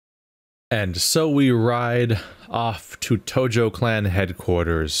And so we ride off to Tojo Clan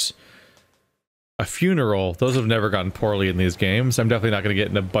headquarters. A funeral. Those have never gone poorly in these games. I'm definitely not going to get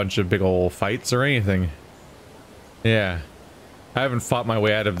in a bunch of big old fights or anything. Yeah. I haven't fought my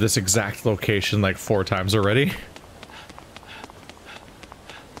way out of this exact location like 4 times already.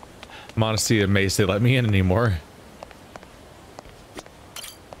 I'm honestly amazed they let me in anymore.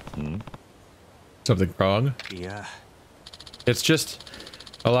 Something wrong? Yeah. It's just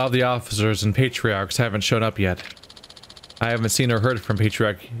a lot of the officers and patriarchs haven't shown up yet. I haven't seen or heard from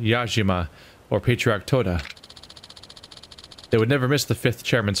Patriarch Yajima or Patriarch Toda. They would never miss the 5th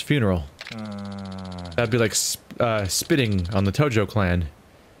chairman's funeral. That'd be like spitting on the Tojo Clan.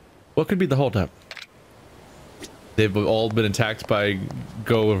 What could be the holdup? They've all been attacked by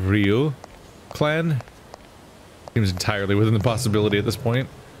Goro Clan? Seems entirely within the possibility at this point.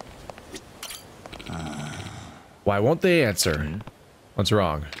 Why won't they answer? What's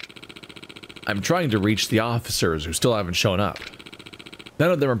wrong? I'm trying to reach the officers who still haven't shown up.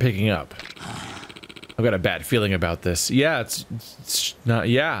 None of them are picking up. I've got a bad feeling about this. Yeah, it's not,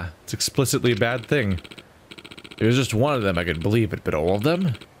 yeah, it's explicitly a bad thing. If it was just one of them, I could believe it, but all of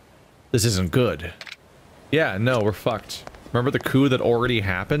them? This isn't good. Yeah, no, we're fucked. Remember the coup that already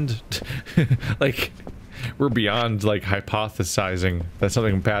happened? Like, we're beyond, like, hypothesizing that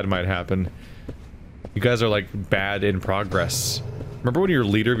something bad might happen. You guys are, like, bad in progress. Remember when your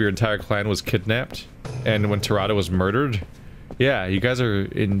leader of your entire clan was kidnapped? And when Terada was murdered? Yeah, you guys are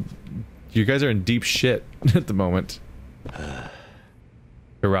in deep shit at the moment.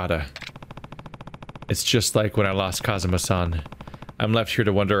 Terada. It's just like when I lost Kazuma-san. I'm left here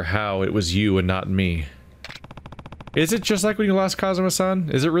to wonder how it was you and not me. Is it just like when you lost Kazuma-san?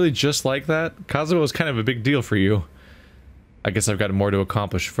 Is it really just like that? Kazuma was kind of a big deal for you. I guess I've got more to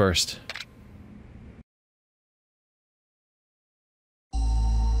accomplish first.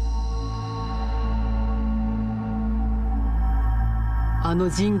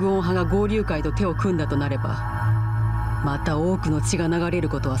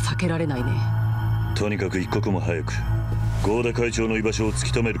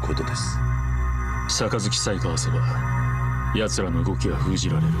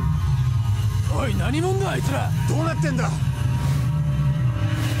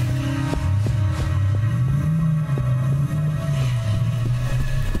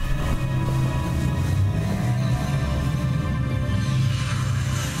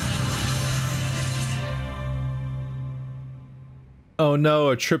 Oh no,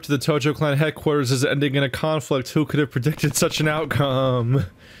 a trip to the Tojo Clan headquarters is ending in a conflict. Who could have predicted such an outcome?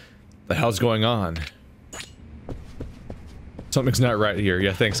 The hell's going on? Something's not right here.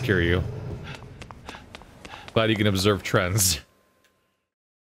 Yeah, thanks, Kiryu. Glad you can observe trends.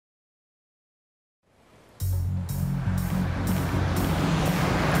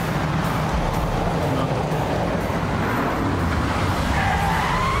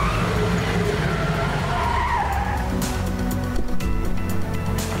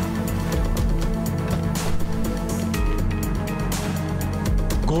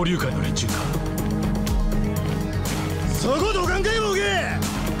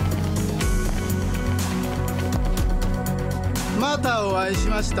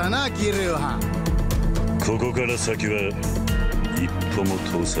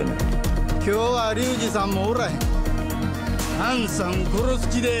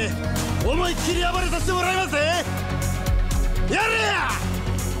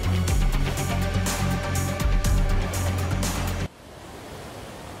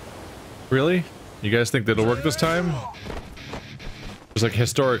 Really? You guys think that'll work this time? Just like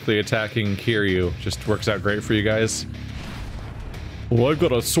historically attacking Kiryu just works out great for you guys. Well, I've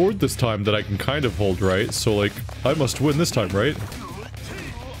got a sword this time that I can kind of hold, right? So, like, I must win this time, right?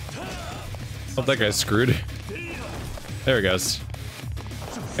 Oh, that guy's screwed. There he goes.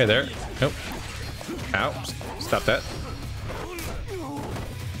 Hey there. Nope. Ow. Stop that.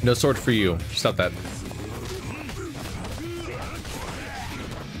 No sword for you. Stop that.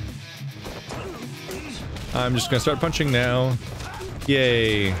 I'm just gonna start punching now.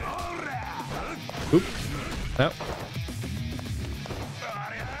 Yay. Oop. Ow.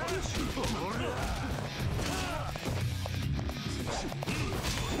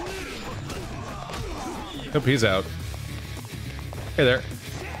 Nope, he's out. Hey there.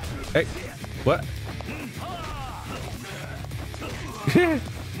 Hey. What?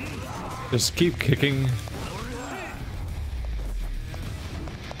 Just keep kicking.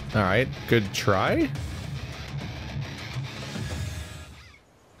 Alright, good try.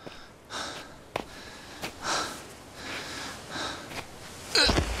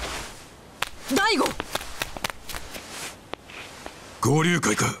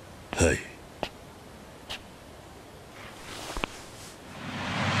 はい。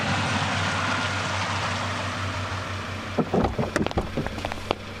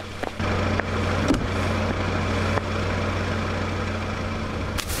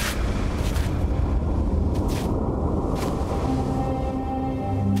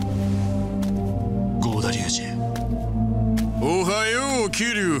ゴーダ龍二。おはよう、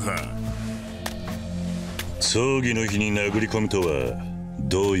桐生藩。葬儀の日に殴り込むとは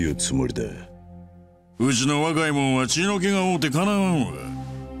どういうつもりだ？うちの若いもんは血の気が多うてかなわんわ。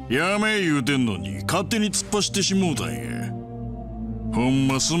やめ言うてんのに勝手に突っ走ってしもうたんや。ほん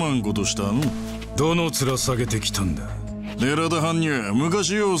ますまんことしたの。どの面下げてきたんだ？寺田藩には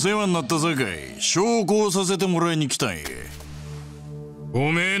昔よう世話になったさかい証拠をさせてもらいに来たんや。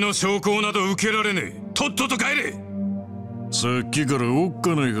おめえの証拠など受けられねえ。とっとと帰れ。さっきからおっ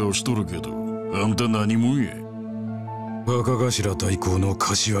かない顔しとるけど、あんた何者や？若頭代行の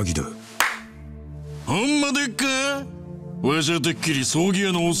柏木だ。ほんまでっか？わしはてっきり葬儀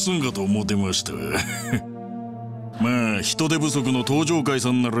屋のおっさんかと思ってました。まあ人手不足の東上会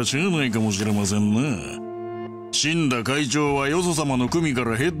さんならしゃあないかもしれませんな。死んだ会長はよそ様の組か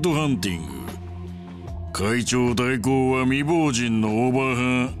らヘッドハンティング。会長代行は未亡人のおばは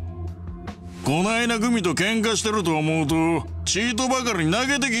ん。こないな組と喧嘩してると思うとチートばかり投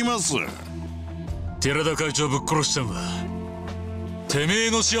げてきます。寺田会長ぶっ殺したんはてめ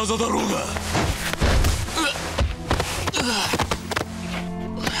えの仕業だろうが。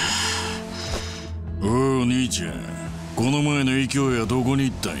おお兄ちゃん、この前の勢いはどこに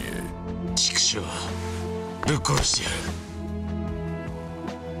行ったんや？畜生、ぶっ殺してや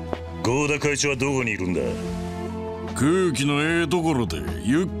る。合田会長はどこにいるんだ？空気のええところで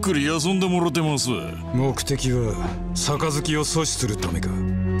ゆっくり休んでもろてます。目的は杯を阻止するためか？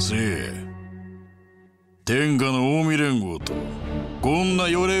せえ、天下の近江連合とこんな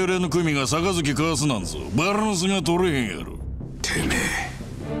ヨレヨレの組が杯交わすなんぞバランスが取れへんやろ。てめえ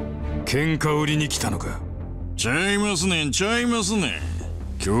喧嘩売りに来たのか？ちゃいますねん、ちゃいますねん。今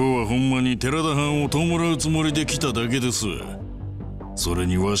日はほんまに寺田藩を弔うつもりで来ただけです。それ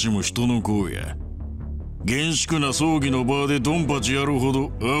にわしも人の子や。厳粛な葬儀の場でドンパチやるほ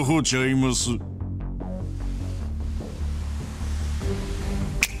どアホちゃいます。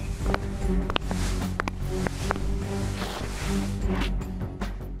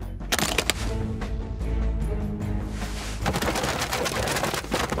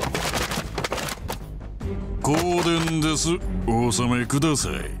香典です。お納めくださ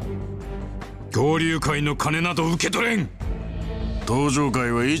い。合流会の金など受け取れん。東上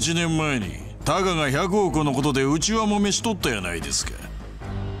会は1年前にたかが100億のことで内輪もめしとったやないですか。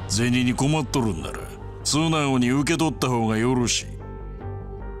銭に困っとるんなら素直に受け取った方がよろしい。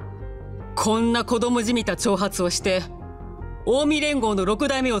こんな子供じみた挑発をして近江連合の6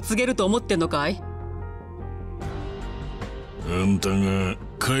代目を告げると思ってんのかい？あんたが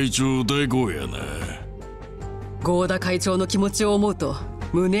会長代行やな。合田会長の気持ちを思うと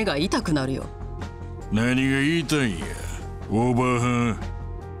胸が痛くなるよ。何が言いたいんやおばはん。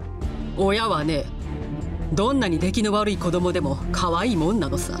親はね、どんなに出来の悪い子供でも可愛いもんな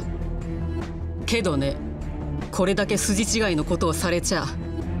のさ。けどね、これだけ筋違いのことをされちゃ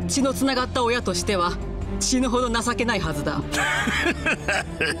血のつながった親としては死ぬほど情けないはずだ。わ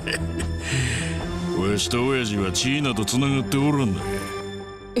しと親父は血などつながっておるんだ。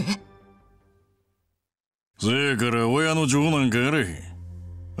え？せやから親の情なんかあれへん。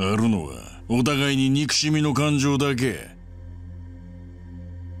あるのはお互いに憎しみの感情だけ。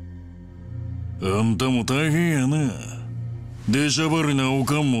あんたも大変やな。出しゃばりなお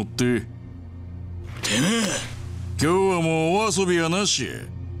かん持って。てめえ、今日はもうお遊びはなしや。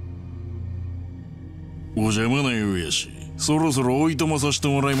お邪魔なようやし、そろそろおいとまさせて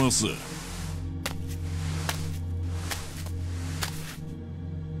もらいます。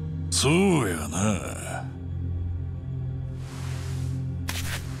そうやな。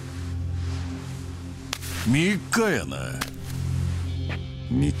3日やな。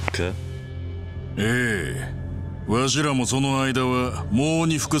3日？ええ、わしらもその間はもう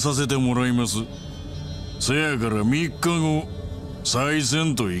に服させてもらいます。せやから3日後再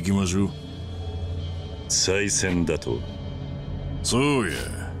戦と行きましょう。再戦だと？そうや、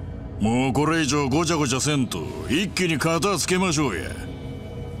もうこれ以上ごちゃごちゃせんと一気に片付けましょうや。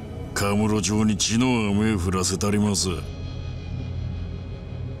カムロ町に血の雨降らせたります。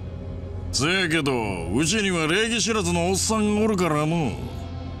せやけどうちには礼儀知らずのおっさんがおるからの。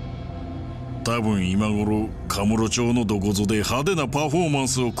多分今頃カムロ町のどこぞで派手なパフォーマン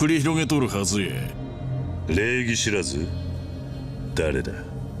スを繰り広げとるはずや。礼儀知らず？誰だ？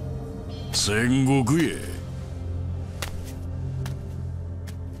戦国や。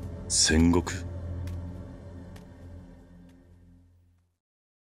戦国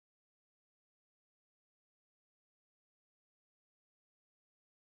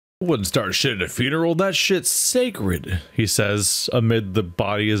Wouldn't start shit at a funeral. That shit's sacred, he says, amid the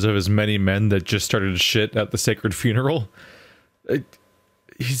bodies of his many men that just started shit at the sacred funeral.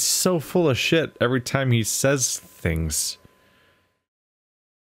 He's so full of shit every time he says things.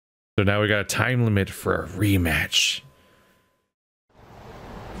 So now we got a time limit for a rematch.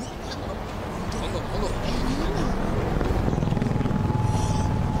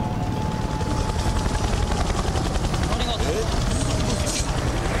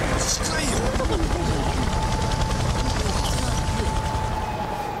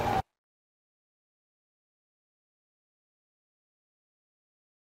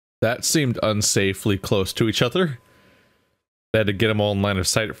 That seemed unsafely close to each other. They had to get them all in line of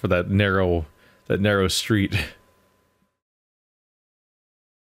sight for that narrow street.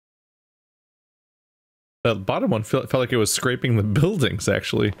 That bottom one felt like it was scraping the buildings,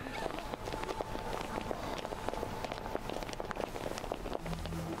 actually.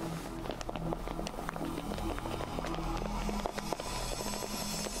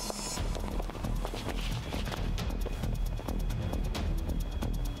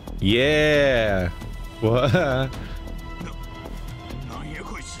 Yeah. What?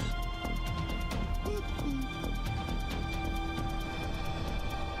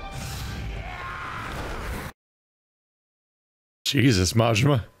 Jesus,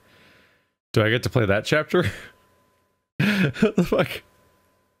 Majima. Do I get to play that chapter? What the fuck?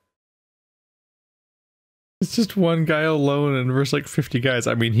 It's just one guy alone and versus like 50 guys.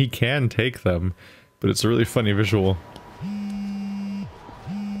 I mean, he can take them, but it's a really funny visual.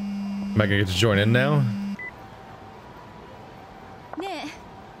 Am I gonna get to join in now?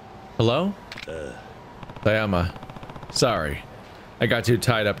 Hello? Sayama. Sorry. I got too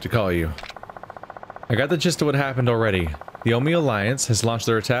tied up to call you. I got the gist of what happened already. The Omi Alliance has launched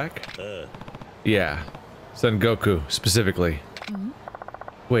their attack? Yeah. Sengoku, specifically.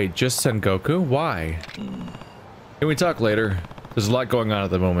 Wait, just Sengoku? Why? Can we talk later? There's a lot going on at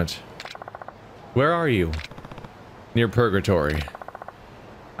the moment. Where are you? Near Purgatory.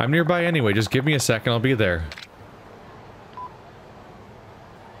 I'm nearby anyway, just give me a second, I'll be there.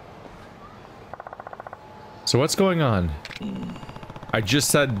 So what's going on? I just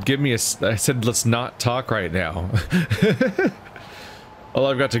said I said let's not talk right now. All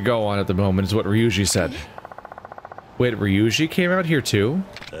I've got to go on at the moment is what Ryuji said. Wait, Ryuji came out here too?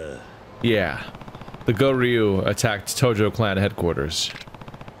 Yeah. The Goryu attacked Tojo Clan headquarters.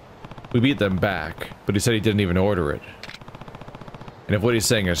 We beat them back, but he said he didn't even order it. And if what he's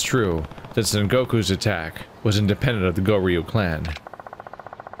saying is true, then Sengoku's attack was independent of the Goryu clan.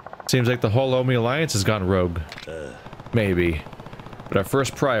 Seems like the whole Omi Alliance has gone rogue. Maybe. But our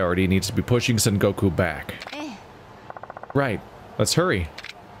first priority needs to be pushing Sengoku back. Right. Let's hurry.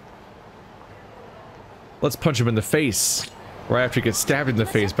 Let's punch him in the face. Right after he gets stabbed in the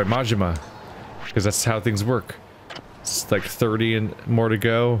face by Majima. Because that's how things work. It's like 30 and more to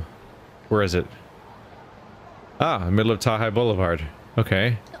go. Where is it? Ah, middle of Tahai Boulevard.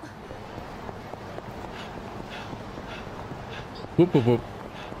 Okay. Whoop whoop whoop.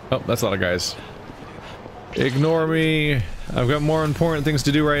 Oh, that's a lot of guys. Ignore me. I've got more important things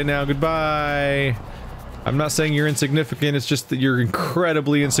to do right now. Goodbye. I'm not saying you're insignificant, it's just that you're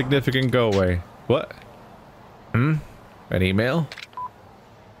incredibly insignificant. Go away. What? An email?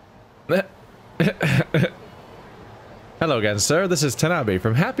 Hello again, sir. This is Tanabe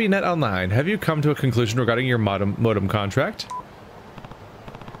from HappyNet Online. Have you come to a conclusion regarding your modem contract?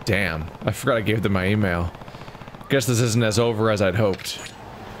 Damn, I forgot I gave them my email. Guess this isn't as over as I'd hoped.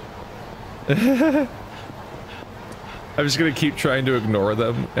 I'm just gonna keep trying to ignore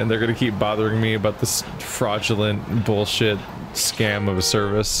them, and they're gonna keep bothering me about this fraudulent bullshit scam of a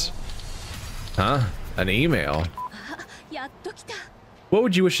service. Huh? An email? What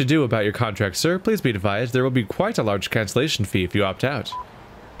would you wish to do about your contract, sir? Please be advised there will be quite a large cancellation fee if you opt out.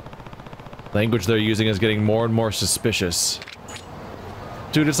 Language they're using is getting more and more suspicious.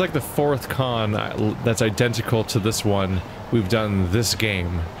 Dude, it's like the fourth con that's identical to this one we've done this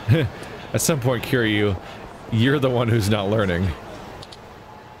game. At some point, Kiryu, you're the one who's not learning.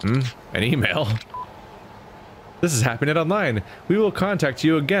 An email? This is HappyNet Online. We will contact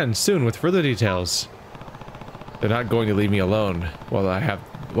you again soon with further details. They're not going to leave me alone while I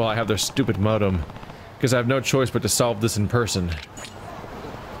have their stupid modem, because I have no choice but to solve this in person.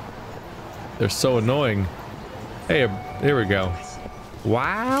 They're so annoying. Hey, here we go.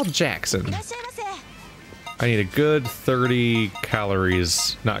 Wild Jackson. I need a good 30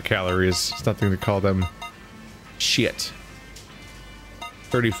 calories. Not calories. It's nothing to call them. Shit.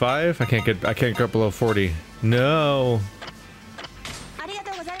 35? I can't go below 40. No.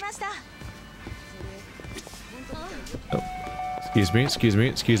 Oh. Excuse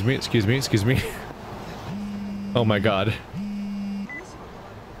me. Oh my god.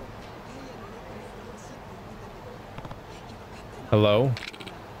 Hello?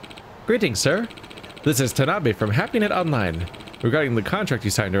 Greetings, sir. This is Tanabe from HappyNet Online, regarding the contract you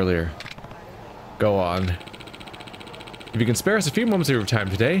signed earlier. Go on. If you can spare us a few moments of your time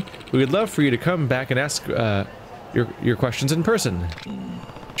today, we would love for you to come back and ask your questions in person.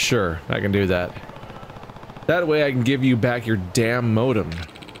 Sure, I can do that. That way I can give you back your damn modem.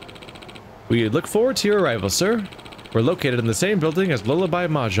 We look forward to your arrival, sir. We're located in the same building as Lullaby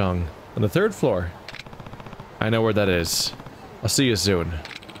Mahjong, on the 3rd floor. I know where that is. I'll see you soon.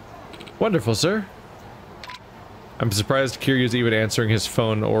 Wonderful, sir. I'm surprised Kiryu's even answering his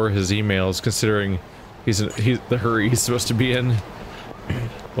phone or his emails, considering he's the hurry he's supposed to be in.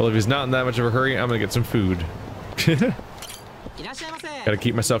 Well, if he's not in that much of a hurry, I'm gonna get some food. Gotta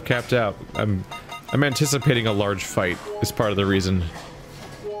keep myself capped out. I'm anticipating a large fight is part of the reason.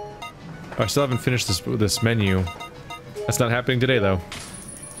 Oh, I still haven't finished this menu. That's not happening today, though.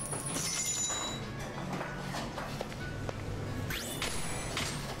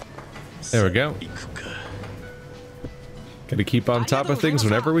 There we go. Gotta keep on top of things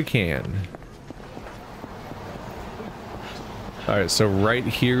whenever we can. Alright, so right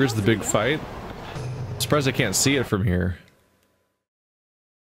here is the big fight. I'm surprised I can't see it from here.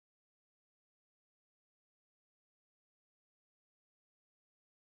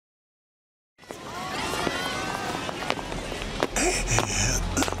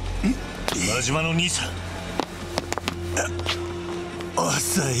 Majima no Nisa.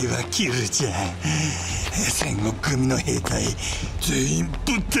 遅いわキルちゃん。戦国組の兵隊全員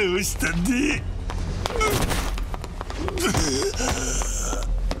ぶっ倒したで。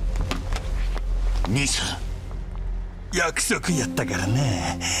兄さん、約束やったからな。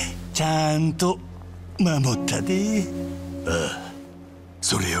ちゃんと守ったで。ああ、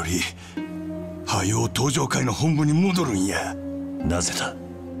それよりはよう登場会の本部に戻るんや。なぜだ？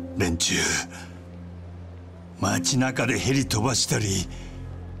連中街中でヘリ飛ばしたり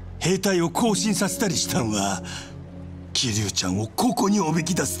兵隊を行進させたりしたんは桐生ちゃんをここにおび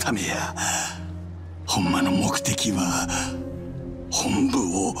き出すためや。ほんまの目的は本部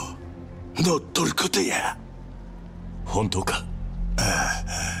を乗っ取ることや。本当か？あ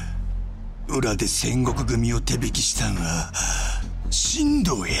あ、裏で戦国組を手引きしたんは神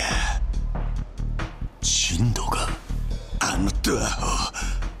道や。神道が？あのドアを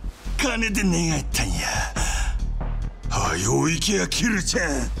金で願ったんや。はよ行けやキルちゃ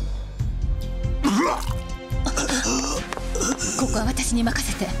ん。ここは私に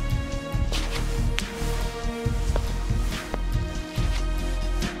任せて。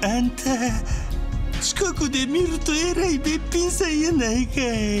あんた近くで見るとえらいべっぴんさんやないか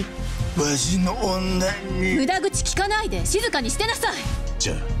い。わしの女に無駄口聞かないで静かにしてなさい。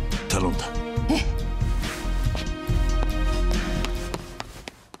じゃあ頼んだ。ええ。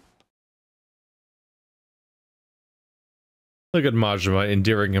Look at Majima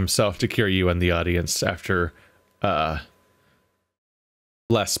endearing himself to Kiryu and the audience after,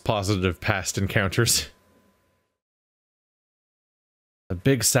 less positive past encounters. A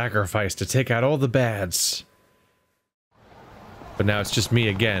big sacrifice to take out all the bads. But now it's just me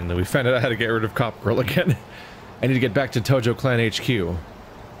again. We found out how to get rid of Cop Girl again. I need to get back to Tojo Clan HQ.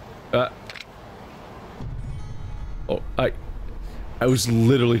 Oh, I was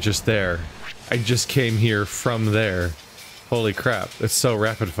literally just there. I just came here from there. Holy crap, it's so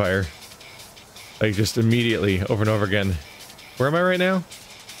rapid fire. Like, just immediately, over and over again. Where am I right now?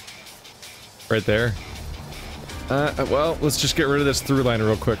 Right there. Well, let's just get rid of this through line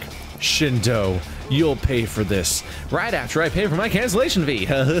real quick. Shindo, you'll pay for this. Right after I pay for my cancellation fee.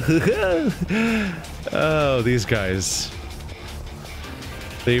 Oh, these guys.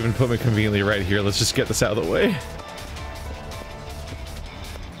 They even put me conveniently right here. Let's just get this out of the way.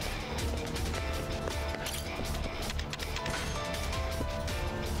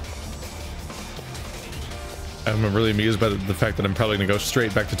 I'm really amused by the fact that I'm probably going to go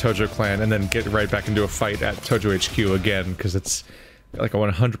straight back to Tojo Clan and then get right back into a fight at Tojo HQ again, because it's like a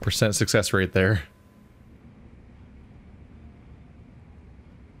 100% success rate there.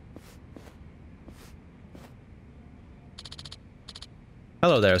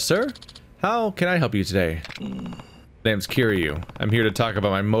 Hello there, sir. How can I help you today? Name's Kiryu. I'm here to talk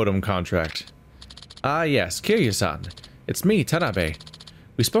about my modem contract. Ah, yes, Kiryu-san. It's me, Tanabe.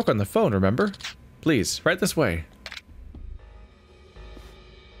 We spoke on the phone, remember? Please, right this way.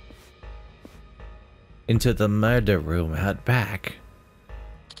 Into the murder room out back.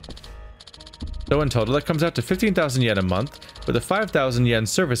 So in total, that comes out to 15,000 yen a month, with a 5,000 yen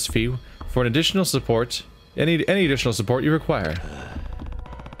service fee for an additional support, any additional support you require.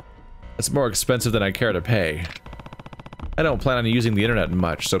 That's more expensive than I care to pay. I don't plan on using the internet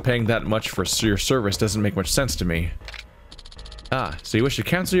much, so paying that much for your service doesn't make much sense to me. Ah, so you wish to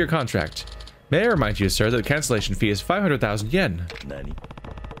cancel your contract. May I remind you, sir, that the cancellation fee is 500,000 yen. Nani?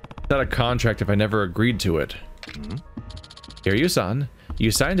 It's not a contract if I never agreed to it. Kiryu-san,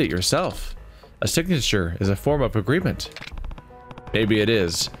 you signed it yourself. A signature is a form of agreement. Maybe it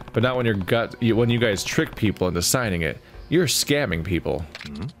is, but not when when you guys trick people into signing it. You're scamming people.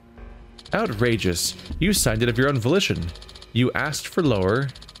 Outrageous. You signed it of your own volition. You asked for lower.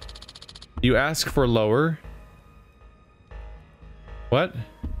 You ask for lower. What?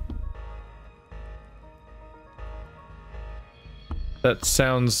 That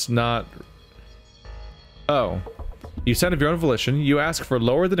sounds not... Oh. You signed of your own volition, you ask for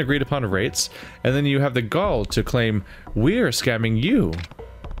lower than agreed upon rates, and then you have the gall to claim, we're scamming you.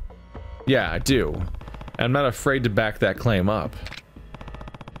 Yeah, I do. And I'm not afraid to back that claim up.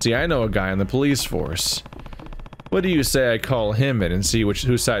 See, I know a guy in the police force. What do you say I call him in and see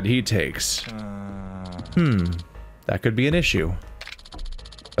whose side he takes? That could be an issue.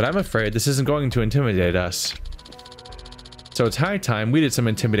 But I'm afraid this isn't going to intimidate us. So it's high time we did some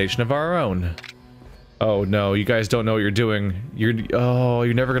intimidation of our own. Oh no, you guys don't know what you're doing. You're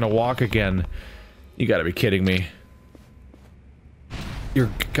never gonna walk again. You gotta be kidding me. You're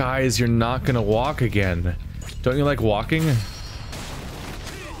not gonna walk again. Don't you like walking?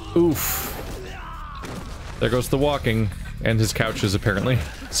 Oof. There goes the walking. And his couches, apparently.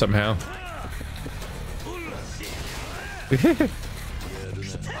 Somehow.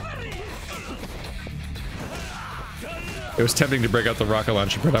 It was tempting to break out the rocket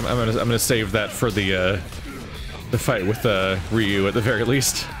launcher, but I'm gonna save that for the fight with Ryu at the very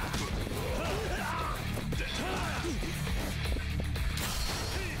least.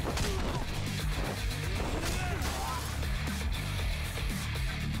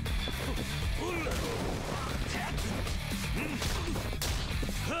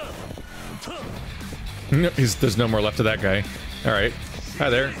 There's no more left of that guy. All right,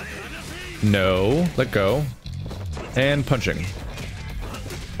 hi there. No, let go. And punching.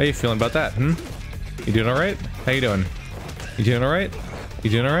 How you feeling about that, You doing alright? How you doing? You doing alright? You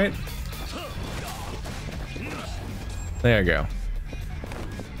doing alright? There you go.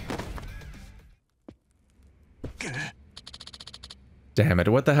 Damn it,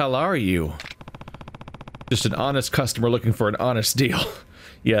 what the hell are you? Just an honest customer looking for an honest deal.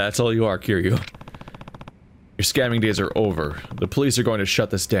 Yeah, that's all you are, Kiryu. Your scamming days are over. The police are going to shut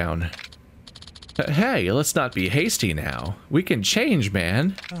this down. Hey, let's not be hasty now. We can change,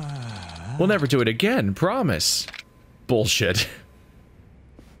 man. We'll never do it again, promise. Bullshit.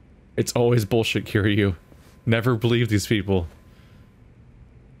 It's always bullshit, Kiryu. Never believe these people.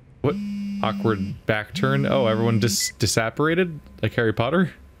 What? Awkward back turn? Oh, everyone disapparated? Like Harry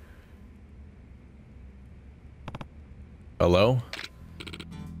Potter? Hello?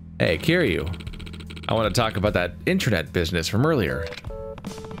 Hey, Kiryu. I want to talk about that internet business from earlier.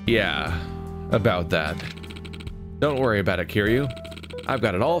 Yeah. About that. Don't worry about it, Kiryu. I've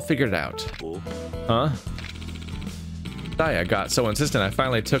got it all figured out. Huh? Saya got so insistent I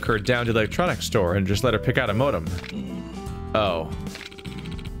finally took her down to the electronics store and just let her pick out a modem. Oh.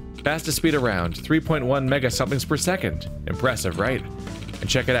 Fastest speed around, 3.1 mega somethings per second. Impressive, right? And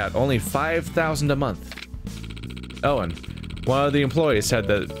check it out, only 5,000 a month. Oh, and one of the employees said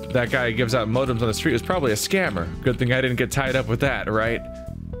that guy who gives out modems on the street was probably a scammer. Good thing I didn't get tied up with that, right?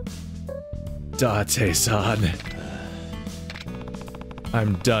 Date-san.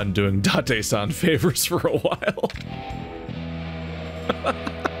 I'm done doing Date-san favors for a while.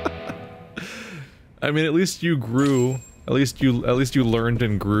 I mean, at least you grew. At least you learned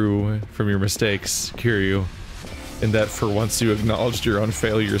and grew from your mistakes, Kiryu. In that for once you acknowledged your own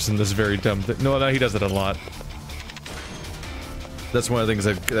failures in this very dumb thing. No, he does it a lot. That's one of the things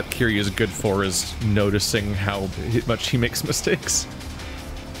that Kiryu is good for, is noticing how much he makes mistakes.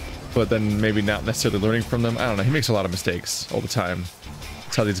 But then maybe not necessarily learning from them. I don't know, he makes a lot of mistakes all the time.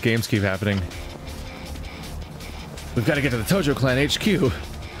 That's how these games keep happening. We've got to get to the Tojo Clan HQ.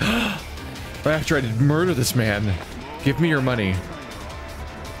 Right after I did murder this man. Give me your money.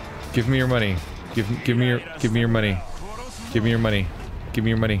 Give me your money. Give me your money. Give me your money. Give me your money. Give me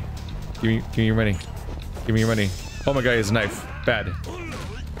your money. Give me your money. Oh my god, he has a knife. Bad.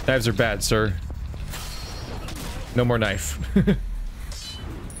 Knives are bad, sir. No more knife.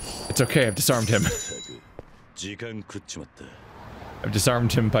 It's okay, I've disarmed him. I've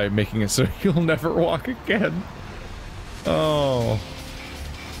disarmed him by making it so he'll never walk again. Oh.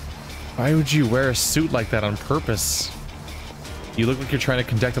 Why would you wear a suit like that on purpose? You look like you're trying to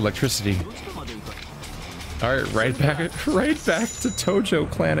conduct electricity. Alright, right back to Tojo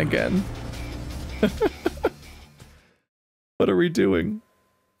Clan again. What are we doing?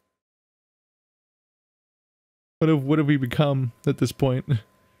 What have we become at this point?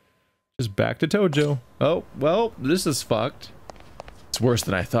 Just back to Tojo. Oh, well, this is fucked. It's worse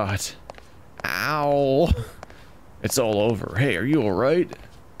than I thought. Ow. It's all over. Hey, are you alright?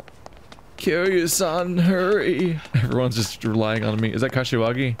 Kiryu-san, hurry. Everyone's just relying on me. Is that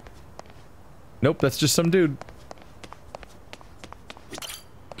Kashiwagi? Nope, that's just some dude.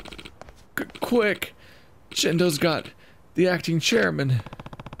 Quick! Shindo's got the acting chairman.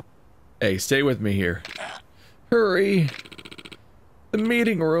 Hey, stay with me here. Hurry! The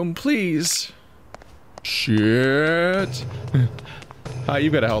meeting room, please. Shit! Hi,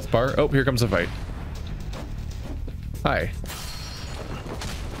 you've got a health bar. Oh, here comes a fight. Hi.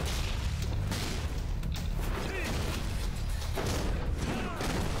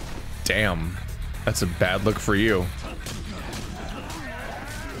 Damn. That's a bad look for you.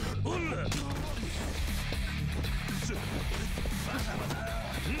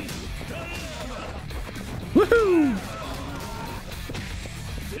 Woohoo!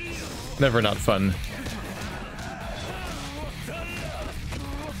 Never not fun.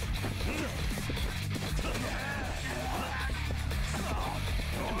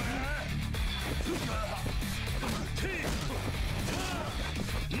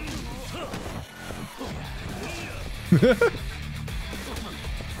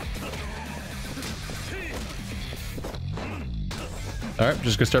 Alright,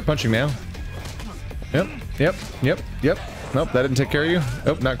 just gonna start punching now. Yep. Nope, that didn't take care of you.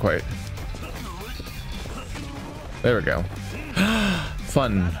 Oh, not quite. There we go.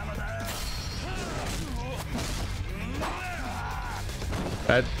 Fun.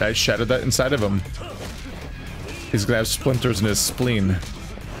 I shattered that inside of him. He's gonna have splinters in his spleen.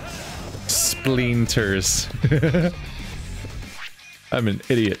 Splinters. I'm an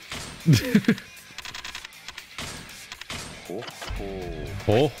idiot.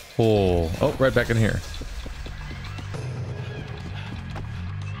 Oh, right back in here.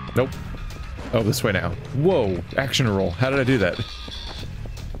 Nope. Oh, this way now. Whoa, action roll. How did I do that?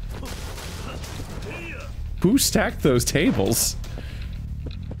 Who stacked those tables?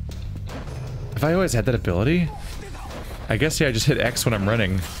 Have I always had that ability? I guess, yeah, I just hit X when I'm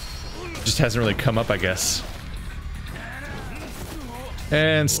running. Just hasn't really come up, I guess.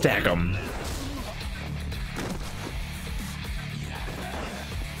 And stack them.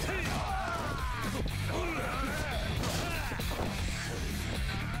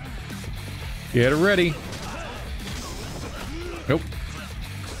 Get ready. Nope.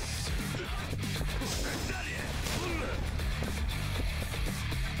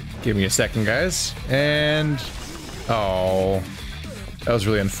 Give me a second, guys. And... oh. That was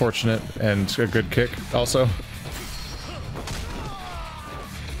really unfortunate and a good kick, also.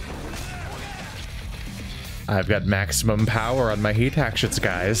 I've got maximum power on my heat actions,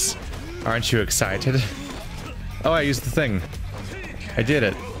 guys. Aren't you excited? Oh, I used the thing. I did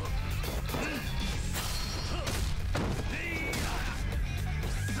it.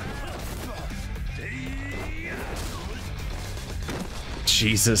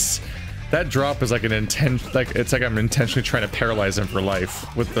 Jesus. That drop is like an it's like I'm intentionally trying to paralyze him for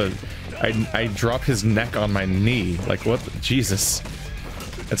life with the I drop his neck on my knee. Like what Jesus.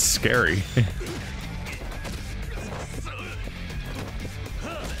 That's scary.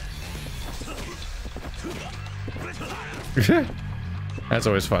 That's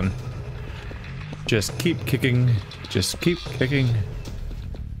always fun. Just keep kicking. Just keep kicking.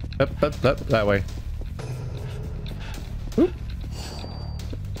 Up, that way. Oop.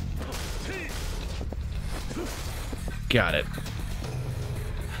 Got it.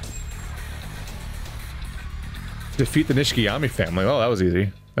 Defeat the Nishikiyami family. Oh, that was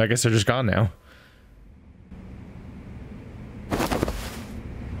easy. I guess they're just gone now.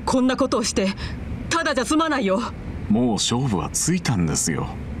 こんなことをしてただじゃ済まないよ。もう勝負はついたんですよ。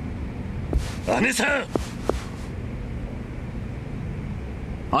姉さん。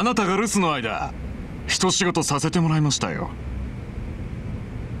あなたが留守の間、一仕事させてもらいましたよ。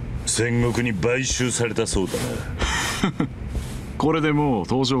戦国に買収されたそうだな。これでもう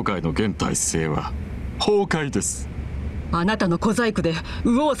登場界の現体制は崩壊です。あなたの小細工で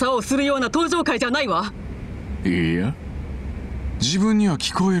右往左往するような登場界じゃないわ。いや、自分には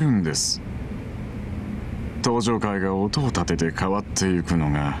聞こえるんです。登場界が音を立てて変わっていくの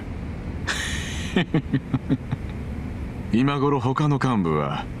が今頃他の幹部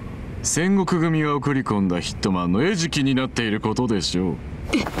は戦国組が送り込んだヒットマンの餌食になっていることでしょう。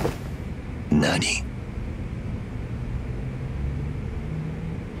何